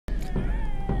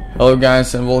Hello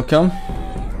guys and welcome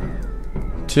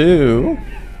to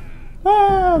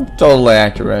totally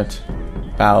accurate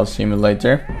battle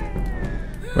simulator.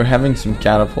 We're having some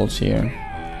catapults here.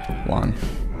 One.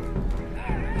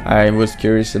 I was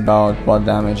curious about what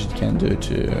damage it can do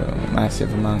to a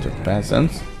massive amount of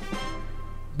peasants,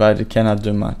 but it cannot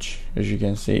do much. As you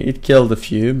can see, it killed a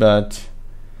few, but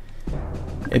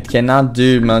it cannot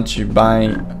do much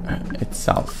by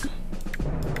itself.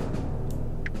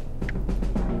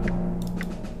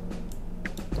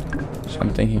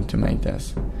 I'm thinking to make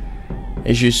this.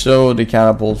 As you saw, the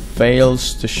catapult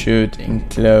fails to shoot in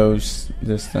close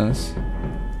distance.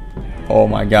 Oh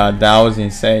my god, that was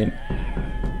insane.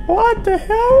 What the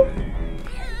hell?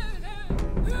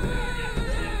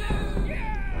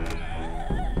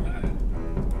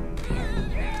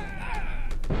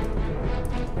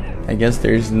 I guess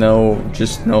there's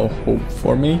just no hope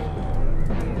for me.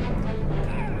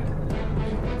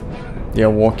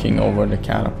 They're walking over the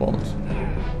catapult.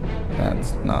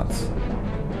 That's nuts.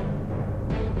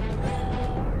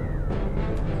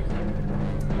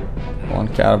 One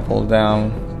catapult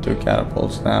down, two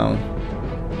catapults down.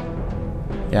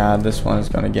 Yeah, this one is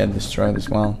gonna get destroyed as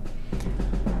well.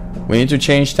 We need to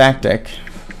change tactic.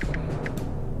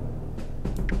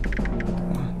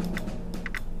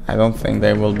 I don't think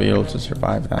they will be able to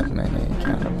survive that many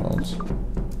catapults.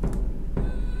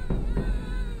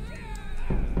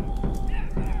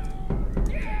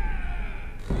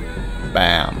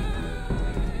 Bam.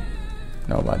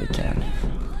 Nobody can.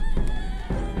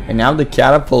 And now the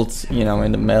catapults, you know,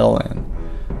 in the middle and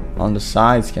on the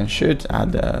sides can shoot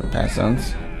at the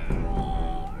peasants.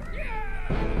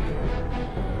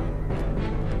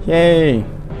 Yay!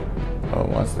 Oh,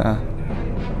 what's that?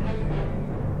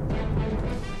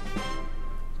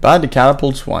 But the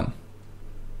catapults won.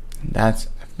 That's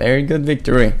a very good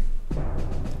victory.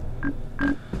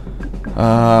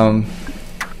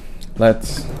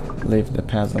 Let's leave the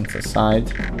peasants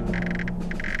aside.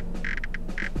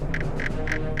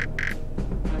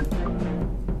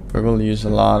 We will use a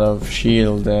lot of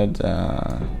shielded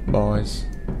boys.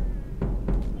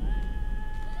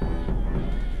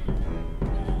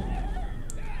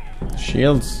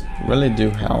 Shields really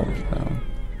do help though.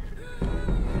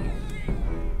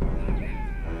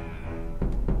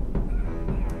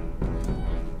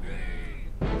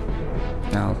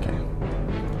 Okay.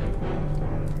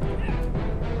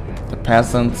 The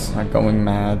peasants are going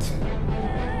mad.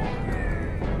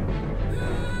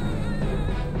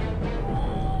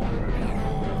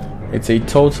 It's a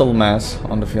total mess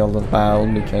on the field of battle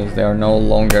because they are no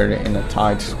longer in a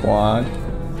tight squad.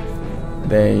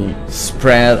 They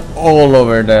spread all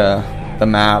over the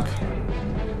map.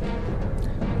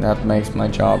 That makes my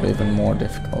job even more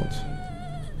difficult.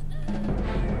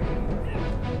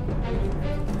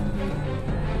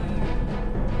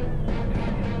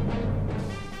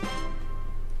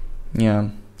 Yeah.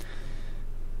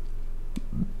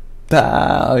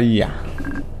 Yeah.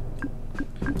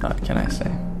 What can I say?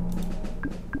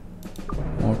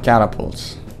 More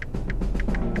catapults.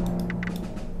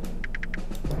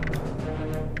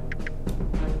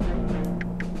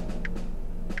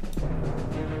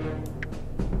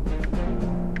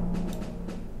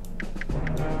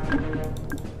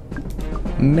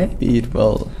 Maybe it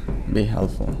will be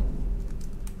helpful.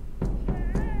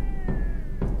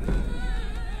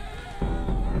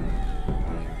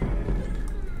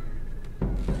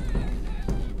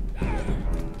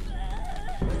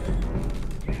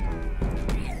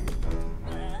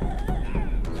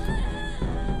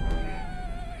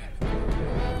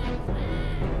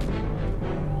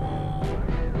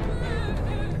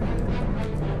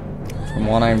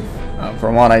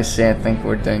 From what I see, I think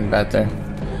we're doing better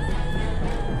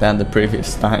than the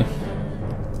previous time.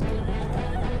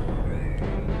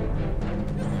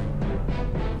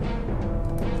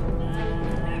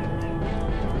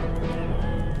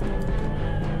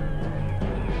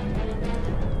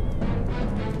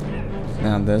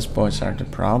 Now these boys are the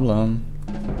problem.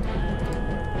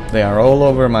 They are all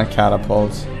over my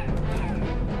catapults.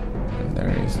 And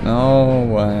there is no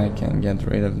way I can get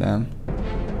rid of them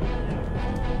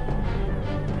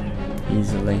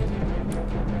easily.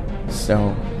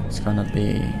 So it's gonna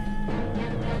be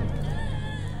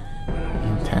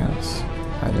intense.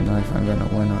 I don't know if I'm gonna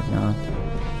win or not.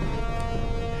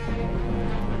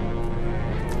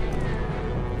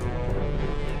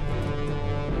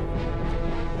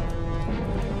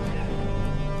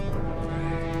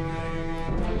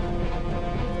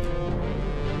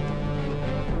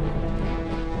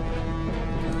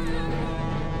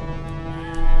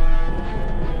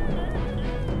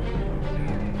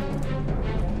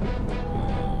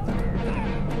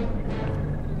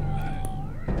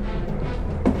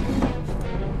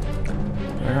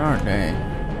 Where are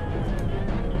they?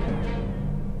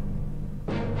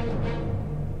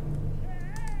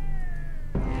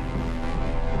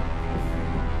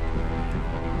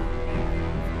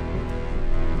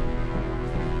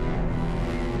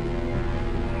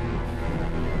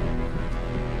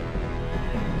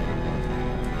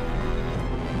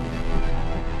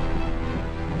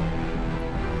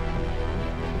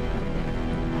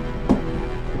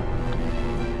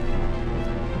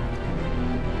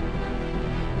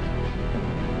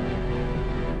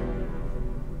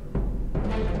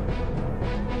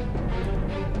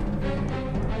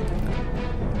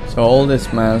 So all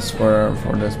this mess were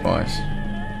for this boys.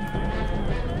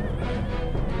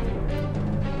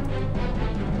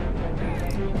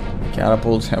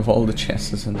 Catapults have all the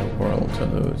chances in the world to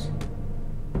lose.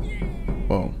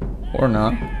 Whoa. Or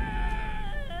not.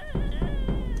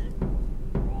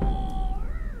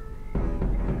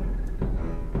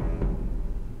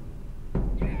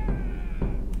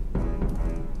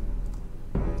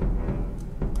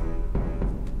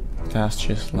 That's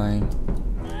just lame.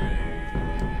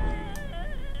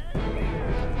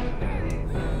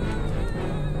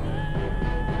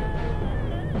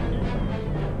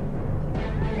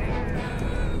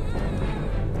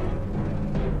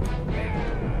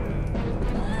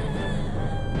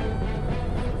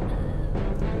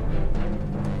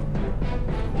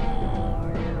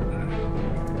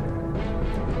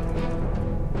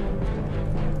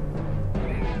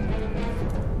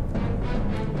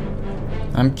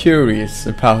 I'm curious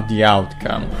about the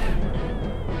outcome.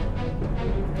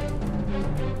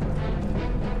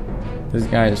 This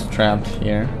guy is trapped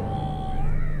here.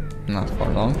 Not for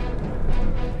long.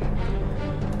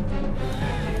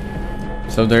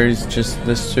 So there is just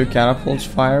these two catapults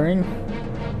firing.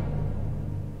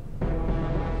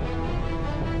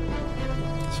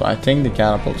 So I think the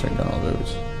catapults are gonna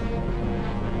lose.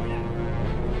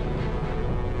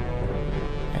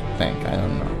 I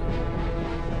don't know.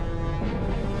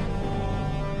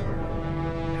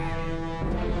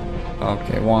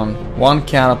 Okay, one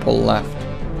catapult left.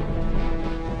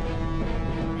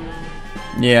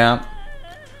 Yeah,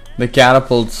 the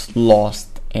catapults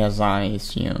lost as I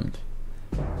assumed.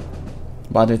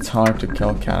 But it's hard to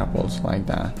kill catapults like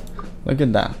that. Look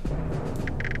at that.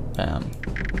 Bam,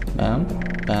 bam,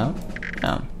 bam,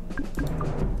 bam.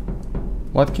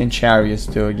 What can chariots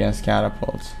do against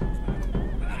catapults?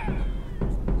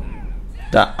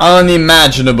 The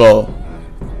unimaginable.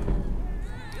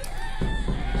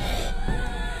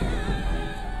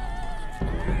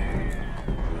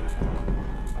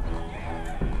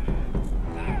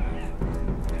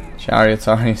 Chariots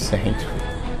are insane.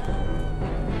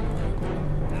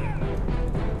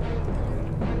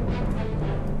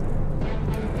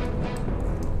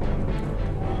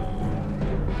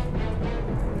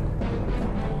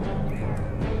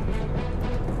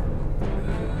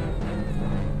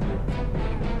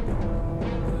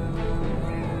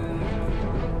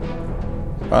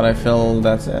 But I feel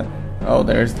that's it. Oh,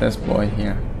 there's this boy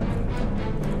here.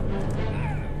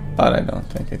 But I don't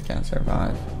think it can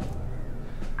survive.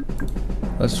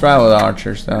 Let's try with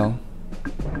archers though.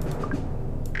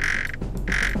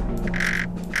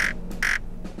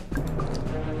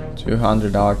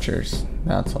 $200 archers.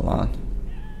 That's a lot.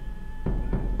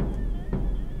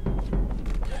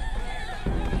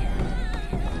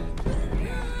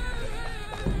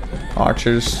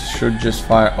 Archers should just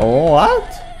fire. Oh,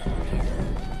 what?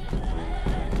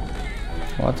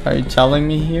 What are you telling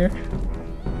me here?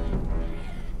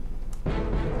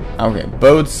 Okay,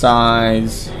 both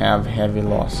sides have heavy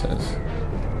losses.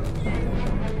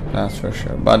 That's for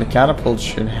sure. But the catapults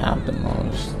should have the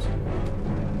most.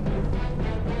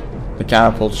 The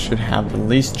catapults should have the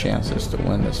least chances to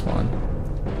win this one.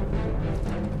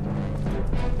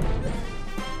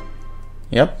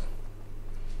 Yep.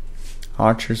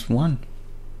 Archers won.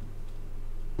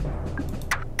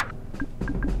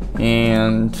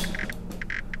 And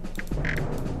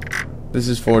this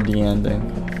is for the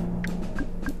ending.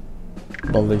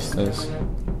 Ballistas.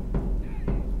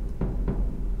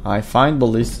 I find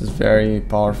ballistas very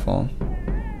powerful.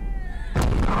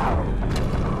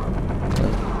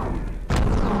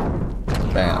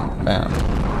 Bam, bam.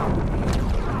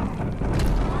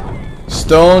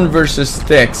 Stone versus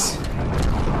sticks.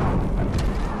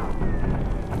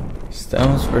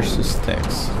 Stones versus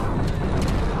sticks.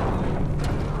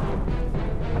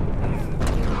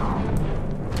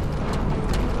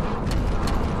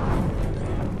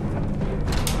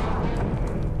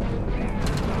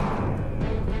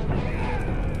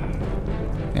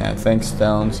 I think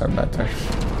stones are better.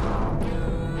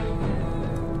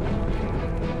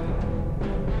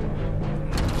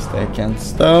 stick, and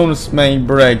stones may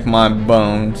break my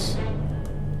bones.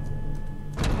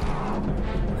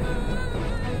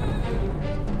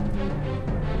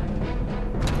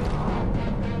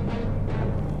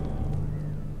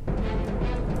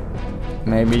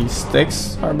 Maybe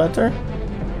sticks are better?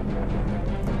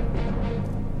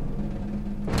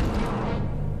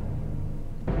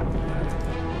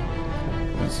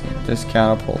 Let's see, this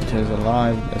catapult is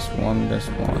alive, this one.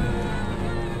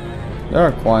 There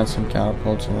are quite some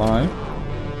catapults alive,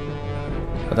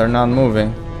 but they're not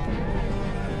moving.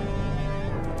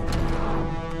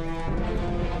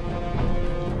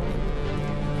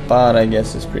 But I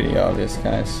guess it's pretty obvious,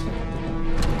 guys.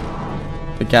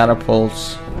 The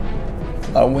catapults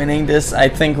are winning this. I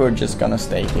think we're just gonna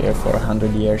stay here for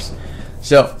 100 years.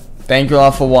 So, thank you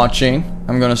all for watching.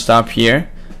 I'm gonna stop here.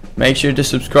 Make sure to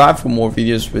subscribe for more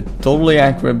videos with totally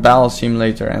accurate battle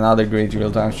simulator and other great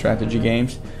real-time strategy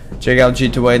games. Check out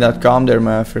G2A.com, they're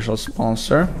my official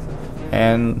sponsor.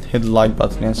 And hit the like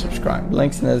button and subscribe.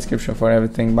 Links in the description for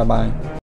everything. Bye bye.